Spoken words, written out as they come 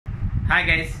Hi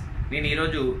guys, నేను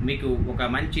ఈరోజు మీకు ఒక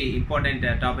మంచి ఇంపార్టెంట్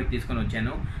టాపిక్ తీసుకొని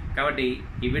వచ్చాను. కాబట్టి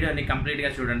ఈ వీడియోని కంప్లీట్గా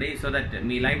చూడండి, సో దట్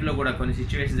మీ లైఫ్లో కూడా కొన్ని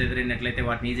సిచ్యువేషన్స్ ఎదురైనట్లయితే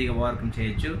వాటిని ఈజీగా ఓవర్కమ్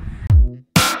చేయొచ్చు.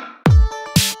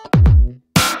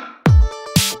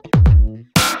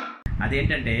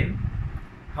 అదేంటంటే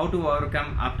how to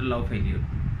overcome after love failure.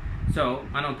 So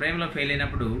మనం ప్రేమలో ఫెయిల్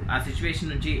అయినప్పుడు ఆ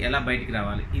సిచ్యువేషన్ నుంచి ఎలా బయటికి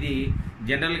రావాలి, ఇది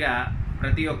జనరల్గా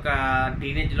ప్రతి ఒక్క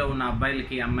టీనేజ్లో ఉన్న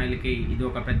అబ్బాయిలకి అమ్మాయిలకి ఇది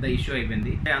ఒక పెద్ద ఇష్యూ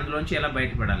అయిపోయింది. అందులోంచి ఎలా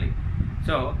బయటపడాలి.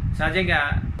 సో సహజంగా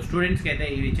స్టూడెంట్స్కి అయితే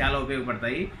ఇవి చాలా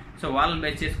ఉపయోగపడతాయి. సో వాళ్ళని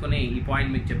బేస్ చేసుకుని ఈ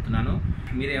పాయింట్ మీకు చెప్తున్నాను.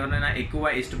 మీరు ఎవరైనా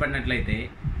ఎక్కువ ఇష్టపడినట్లయితే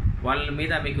వాళ్ళ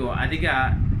మీద మీకు అధిక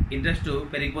ఇంట్రెస్ట్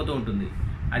పెరిగిపోతూ ఉంటుంది.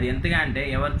 అది ఎంతగా అంటే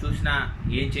ఎవరు చూసినా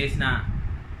ఏం చేసినా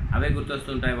అవే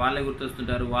గుర్తొస్తుంటాయి, వాళ్ళే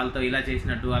గుర్తొస్తుంటారు. వాళ్ళతో ఇలా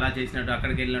చేసినట్టు అలా చేసినట్టు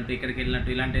అక్కడికి వెళ్ళినట్టు ఇక్కడికి వెళ్ళినట్టు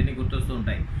ఇలాంటివన్నీ గుర్తొస్తూ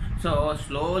ఉంటాయి. సో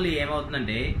స్లోలీ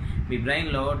ఏమవుతుందంటే మీ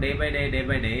బ్రెయిన్లో డే బై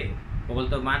డే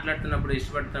ఒకరితో మాట్లాడుతున్నప్పుడు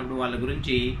ఇష్టపడుతున్నప్పుడు వాళ్ళ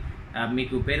గురించి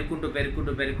మీకు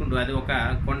పెరుక్కుంటూ అది ఒక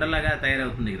కొండలాగా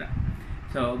తయారవుతుంది ఇక్కడ.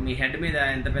 సో మీ హెడ్ మీద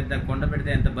ఎంత పెద్ద కొండ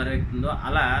పెడితే ఎంత బరువు ఎక్కుతుందో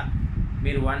అలా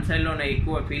మీరు వన్ సైడ్లోనే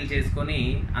ఎక్కువ ఫీల్ చేసుకొని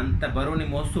అంత బరువుని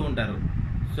మోస్తూ ఉంటారు.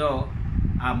 సో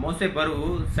ఆ మోసే బరువు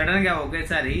సడన్గా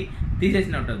ఒకేసారి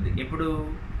తీసేసినట్టు అవుతుంది. ఎప్పుడు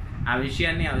ఆ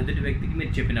విషయాన్ని ఆ ఎదుటి వ్యక్తికి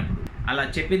మీరు చెప్పినప్పుడు. అలా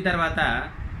చెప్పిన తర్వాత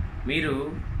మీరు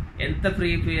ఎంత ఫ్రీ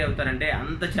ఫీల్ అవుతారంటే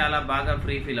అంత చాలా బాగా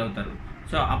ఫ్రీ ఫీల్ అవుతారు.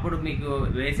 సో అప్పుడు మీకు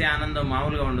వేసే ఆనందం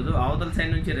మామూలుగా ఉండదు. అవతల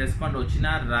సైడ్ నుంచి రెస్పాండ్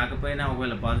వచ్చినా రాకపోయినా,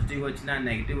 ఒకవేళ పాజిటివ్ వచ్చినా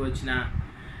నెగిటివ్ వచ్చినా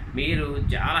మీరు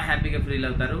చాలా హ్యాపీగా ఫీల్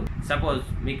అవుతారు. సపోజ్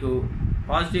మీకు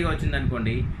పాజిటివ్గా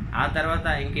వచ్చిందనుకోండి, ఆ తర్వాత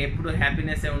ఇంకెప్పుడు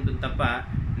హ్యాపీనెస్సే ఉంటుంది తప్ప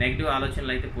నెగిటివ్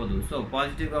ఆలోచనలు అయితే పోదు. సో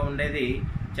పాజిటివ్గా ఉండేది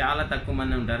చాలా తక్కువ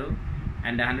మంది ఉంటారు.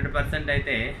 అండ్ 100%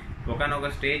 అయితే ఒకనొక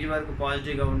స్టేజ్ వరకు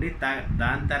పాజిటివ్గా ఉండి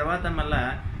దాని తర్వాత మళ్ళీ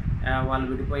వాళ్ళు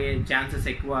విడిపోయే ఛాన్సెస్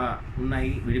ఎక్కువ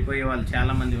ఉన్నాయి. విడిపోయే వాళ్ళు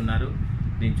చాలామంది ఉన్నారు.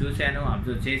 నేను చూశాను,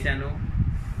 అబ్జర్వ్ చేశాను.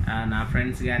 నా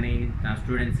ఫ్రెండ్స్ కానీ నా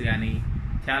స్టూడెంట్స్ కానీ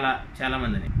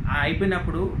చాలామందిని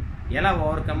అయిపోయినప్పుడు ఎలా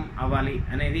ఓవర్కమ్ అవ్వాలి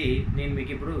అనేది నేను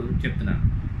మీకు ఇప్పుడు చెప్తున్నాను.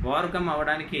 ఓవర్కమ్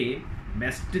అవ్వడానికి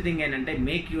బెస్ట్ థింగ్ ఏంటంటే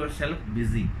మేక్ యువర్ సెల్ఫ్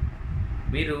బిజీ.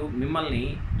 మీరు మిమ్మల్ని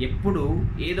ఎప్పుడు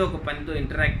ఏదో ఒక పనితో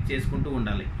ఇంటరాక్ట్ చేసుకుంటూ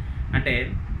ఉండాలి. అంటే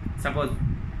సపోజ్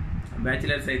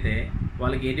బ్యాచిలర్స్ అయితే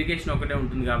వాళ్ళకి ఎడ్యుకేషన్ ఒకటే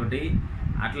ఉంటుంది కాబట్టి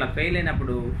అట్లా ఫెయిల్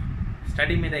అయినప్పుడు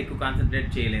స్టడీ మీద ఎక్కువ కాన్సన్ట్రేట్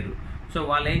చేయలేరు. సో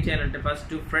వాళ్ళు ఏం చేయాలంటే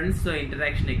ఫస్ట్ ఫ్రెండ్స్తో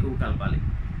ఇంటరాక్షన్ ఎక్కువ కలపాలి.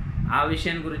 ఆ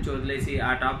విషయాన్ని గురించి వదిలేసి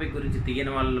ఆ టాపిక్ గురించి తీయన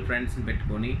వాళ్ళ ఫ్రెండ్స్ని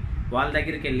పెట్టుకొని వాళ్ళ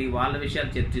దగ్గరికి వెళ్ళి వాళ్ళ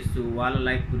విషయాలు చర్చిస్తూ వాళ్ళ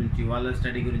లైఫ్ గురించి, వాళ్ళ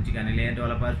స్టడీ గురించి కానీ, లేదంటే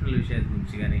వాళ్ళ పర్సనల్ విషయాల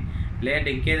గురించి కానీ, లేదంటే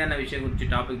ఇంకేదైనా విషయం గురించి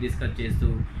టాపిక్ డిస్కస్ చేస్తూ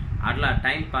అట్లా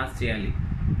టైం పాస్ చేయాలి.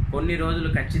 కొన్ని రోజులు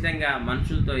ఖచ్చితంగా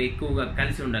మనుషులతో ఎక్కువగా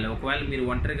కలిసి ఉండాలి. ఒకవేళ మీరు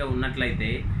ఒంటరిగా ఉన్నట్లయితే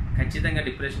ఖచ్చితంగా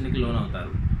డిప్రెషన్కి లోన్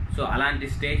అవుతారు. సో అలాంటి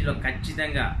స్టేజ్లో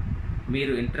ఖచ్చితంగా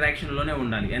మీరు ఇంటరాక్షన్లోనే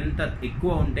ఉండాలి. ఎంత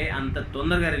ఎక్కువ ఉంటే అంత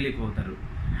తొందరగా రిలీఫ్ అవుతారు.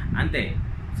 అంతే.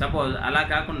 సపోజ్ అలా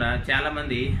కాకుండా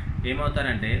చాలామంది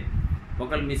ఏమవుతారంటే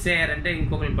ఒకళ్ళు మిస్ అయ్యారంటే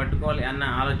ఇంకొకరు పట్టుకోవాలి అన్న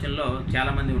ఆలోచనలో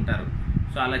చాలామంది ఉంటారు.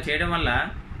 సో అలా చేయడం వల్ల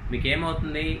మీకు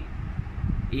ఏమవుతుంది,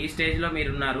 ఈ స్టేజ్లో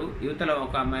మీరున్నారు, యువతలో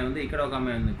ఒక అమ్మాయి ఉంది, ఇక్కడ ఒక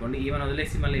అమ్మాయి ఉంది అనుకోండి, ఈవెన్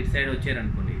వదిలేసి మళ్ళీ ఇటు సైడ్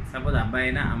వచ్చారనుకోండి, సపోజ్ అబ్బాయి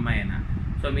అయినా అమ్మాయి అయినా,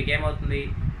 సో మీకు ఏమవుతుంది,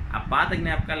 ఆ పాత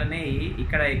జ్ఞాపకాలనే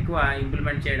ఇక్కడ ఎక్కువ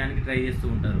ఇంప్లిమెంట్ చేయడానికి ట్రై చేస్తూ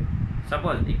ఉంటారు.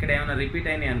 సపోజ్ ఇక్కడ ఏమైనా రిపీట్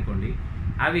అయినాయి అనుకోండి,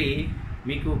 అవి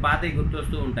మీకు పాతవి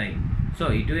గుర్తొస్తూ ఉంటాయి. సో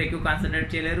ఇటు ఎక్కువ కాన్సన్ట్రేట్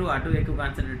చేయలేరు, అటు ఎక్కువ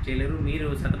కాన్సన్ట్రేట్ చేయలేరు. మీరు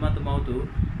సతమతం అవుతూ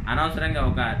అనవసరంగా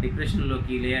ఒక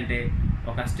డిప్రెషన్లోకి, లేదంటే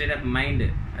ఒక స్టేట్ ఆఫ్ మైండ్,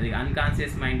 అది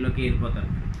అన్కాన్షియస్ మైండ్లోకి వెళ్ళిపోతారు.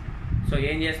 సో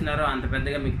ఏం చేస్తున్నారో అంత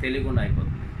పెద్దగా మీకు తెలియకుండా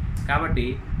అయిపోతుంది. కాబట్టి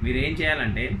మీరు ఏం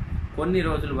చేయాలంటే కొన్ని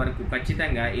రోజుల వరకు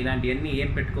ఖచ్చితంగా ఇలాంటివన్నీ ఏం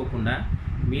పెట్టుకోకుండా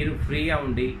మీరు ఫ్రీగా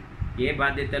ఉండి, ఏ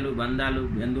బాధ్యతలు,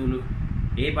 బంధువులు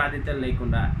ఏ బాధ్యతలు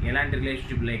లేకుండా, ఎలాంటి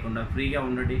రిలేషన్షిప్ లేకుండా ఫ్రీగా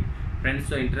ఉండండి.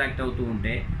 ఫ్రెండ్స్తో ఇంటరాక్ట్ అవుతూ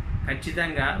ఉంటే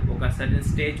ఖచ్చితంగా ఒక సర్టెన్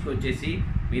స్టేజ్కి వచ్చేసి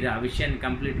మీరు ఆ విషయాన్ని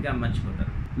కంప్లీట్గా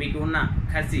మర్చిపోతారు. మీకు ఉన్న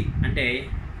కసి, అంటే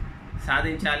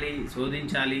సాధించాలి,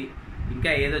 శోధించాలి,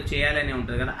 ఇంకా ఏదో చేయాలనే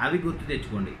ఉంటుంది కదా, అవి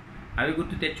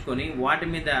గుర్తు తెచ్చుకొని వాటి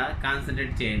మీద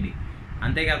కాన్సన్ట్రేట్ చేయండి.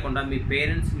 అంతేకాకుండా మీ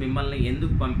పేరెంట్స్ మిమ్మల్ని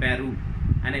ఎందుకు పంపారు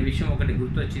అనే విషయం ఒకటి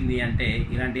గుర్తొచ్చింది అంటే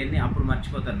ఇలాంటివన్నీ అప్పుడు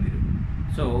మర్చిపోతారు మీరు.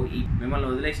 సో ఈ మిమ్మల్ని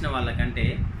వదిలేసిన వాళ్ళకంటే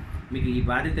మీకు ఈ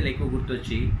బాధ్యతలు ఎక్కువ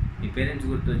గుర్తొచ్చి, మీ పేరెంట్స్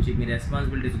గుర్తొచ్చి, మీ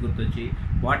రెస్పాన్సిబిలిటీస్ గుర్తొచ్చి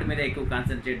వాటి మీద ఎక్కువ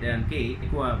కాన్సన్ట్రేట్ చేయడానికి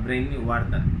ఎక్కువ బ్రెయిన్ని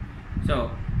వాడతారు. సో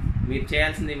మీరు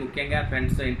చేయాల్సింది ముఖ్యంగా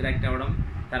ఫ్రెండ్స్తో ఇంటరాక్ట్ అవ్వడం,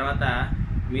 తర్వాత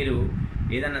మీరు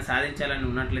ఏదైనా సాధించాలని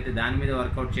ఉన్నట్లయితే దాని మీద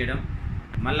వర్కౌట్ చేయడం,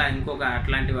 మళ్ళీ ఇంకొక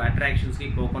అట్లాంటి అట్రాక్షన్స్కి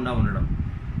పోకుండా ఉండడం.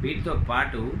 వీటితో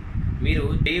పాటు మీరు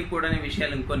చేయకూడని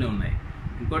విషయాలు ఇంకొన్ని ఉన్నాయి.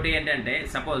 ఇంకోటి ఏంటంటే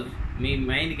సపోజ్ మీ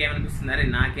మైండ్కి ఏమనిపిస్తుంది, అరే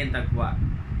నాకేం తక్కువ,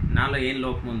 నాలో ఏం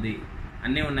లోపం ఉంది,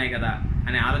 అన్నీ ఉన్నాయి కదా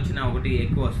అనే ఆలోచన ఒకటి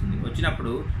ఎక్కువ వస్తుంది.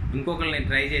 వచ్చినప్పుడు ఇంకొకరిని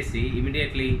ట్రై చేసి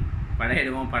ఇమీడియట్లీ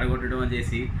పడేయడమో పడగొట్టడమో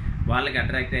చేసి వాళ్ళకి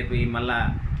అట్రాక్ట్ అయిపోయి మళ్ళీ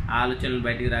ఆ ఆలోచనలు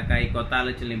బయటికి రాక ఈ కొత్త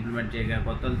ఆలోచనలు ఇంప్లిమెంట్ చేయక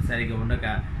కొత్త సరిగ్గా ఉండక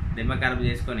దిమ్మఖరాబ్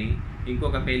చేసుకొని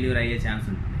ఇంకొక ఫెయిల్యూర్ అయ్యే ఛాన్స్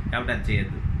ఉంటుంది. కాబట్టి అది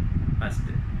చేయొద్దు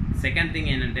ఫస్ట్. సెకండ్ థింగ్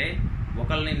ఏంటంటే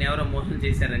ఒకళ్ళని ఎవరో మోసం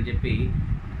చేశారని చెప్పి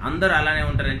అందరూ అలానే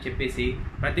ఉంటారని చెప్పేసి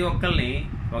ప్రతి ఒక్కరిని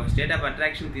ఒక స్టేట్ ఆఫ్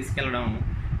అట్రాక్షన్ తీసుకెళ్ళడం,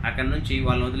 అక్కడ నుంచి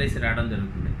వాళ్ళని వదిలేసి రావడం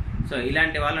జరుగుతుంది. సో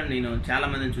ఇలాంటి వాళ్ళని నేను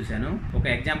చాలామందిని చూశాను. ఒక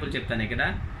ఎగ్జాంపుల్ చెప్తాను ఇక్కడ.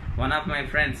 వన్ ఆఫ్ మై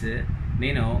ఫ్రెండ్స్,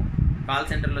 నేను కాల్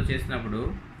సెంటర్లో చేసినప్పుడు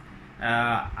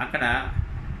అక్కడ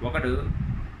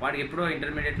వాడికి ఎప్పుడో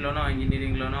ఇంటర్మీడియట్లోనో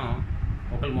ఇంజనీరింగ్లోనో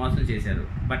ఒకరు మోసం చేశారు.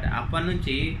 బట్ అప్పటి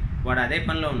నుంచి వాడు అదే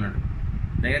పనిలో ఉన్నాడు.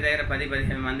 దగ్గర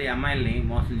 10-15 మంది అమ్మాయిల్ని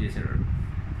మోసం చేశాడు.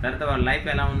 తర్వాత వాళ్ళ లైఫ్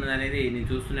ఎలా ఉన్నది అనేది నేను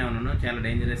చూస్తూనే ఉన్నాను. చాలా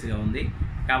డేంజరస్గా ఉంది.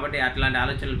 కాబట్టి అట్లాంటి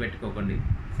ఆలోచనలు పెట్టుకోకండి.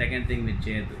 సెకండ్ థింగ్ మీరు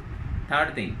చేయొద్దు.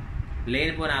 థర్డ్ థింగ్,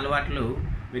 లేనిపోయిన అలవాట్లు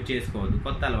మీరు చేసుకోవద్దు.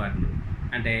 కొత్త అలవాట్లు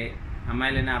అంటే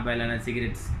అమ్మాయిలైనా అబ్బాయిలైనా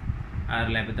సిగరెట్స్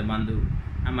లేకపోతే మందు,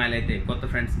 అమ్మాయిలైతే కొత్త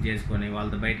ఫ్రెండ్స్ చేసుకొని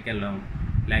వాళ్ళతో బయటికి వెళ్ళడం,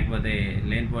 లేకపోతే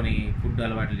లేనిపోని ఫుడ్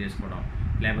అలవాట్లు చేసుకోవడం,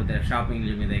 లేకపోతే షాపింగ్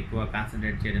మీద ఎక్కువ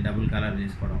కాన్సన్ట్రేట్ చేయడం, డబుల్ కలర్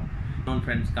చేసుకోవడం, అన్నోన్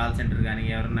ఫ్రెండ్స్ కాల్ సెంటర్ కానీ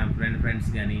ఎవరైనా ఫ్రెండ్స్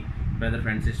కానీ బ్రదర్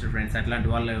ఫ్రెండ్స్ సిస్టర్ ఫ్రెండ్స్ అట్లాంటి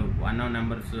వాళ్ళు అన్నోన్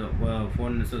నెంబర్స్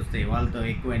ఫోన్స్ వస్తే వాళ్ళతో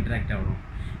ఎక్కువ ఇంటరాక్ట్ అవ్వడం.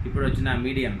 ఇప్పుడు వచ్చిన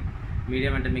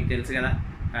మీడియం అంటే మీకు తెలుసు కదా,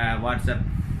 WhatsApp,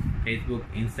 Facebook,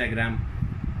 Instagram,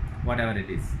 what ever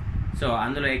it is. So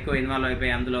అందులో ఎక్కువ ఇన్వాల్వ్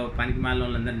అయిపోయి అందులో పనికి మాలిన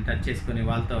వాళ్ళందరినీ టచ్ చేసుకొని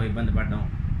వాళ్ళతో ఇబ్బంది పడడం,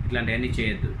 ఇట్లాంటివన్నీ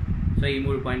చేయొద్దు. సో ఈ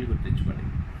 3 పాయింట్లు గుర్తుంచుకోండి.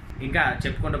 ఇంకా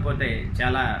చెప్పుకుంటూ పోతే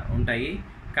చాలా ఉంటాయి.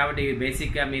 కాబట్టి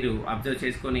బేసిక్గా మీరు అబ్జర్వ్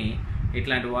చేసుకొని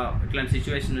ఇట్లాంటి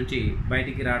సిచ్యువేషన్ నుంచి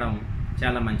బయటికి రావడం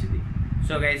చాలా మంచిది.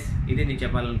 సో గైస్, ఇది నేను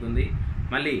చెప్పాలనుకుంది.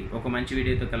 మళ్ళీ ఒక మంచి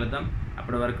వీడియోతో కలుద్దాం.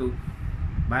 అప్పటి వరకు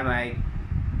బాయ్ బాయ్.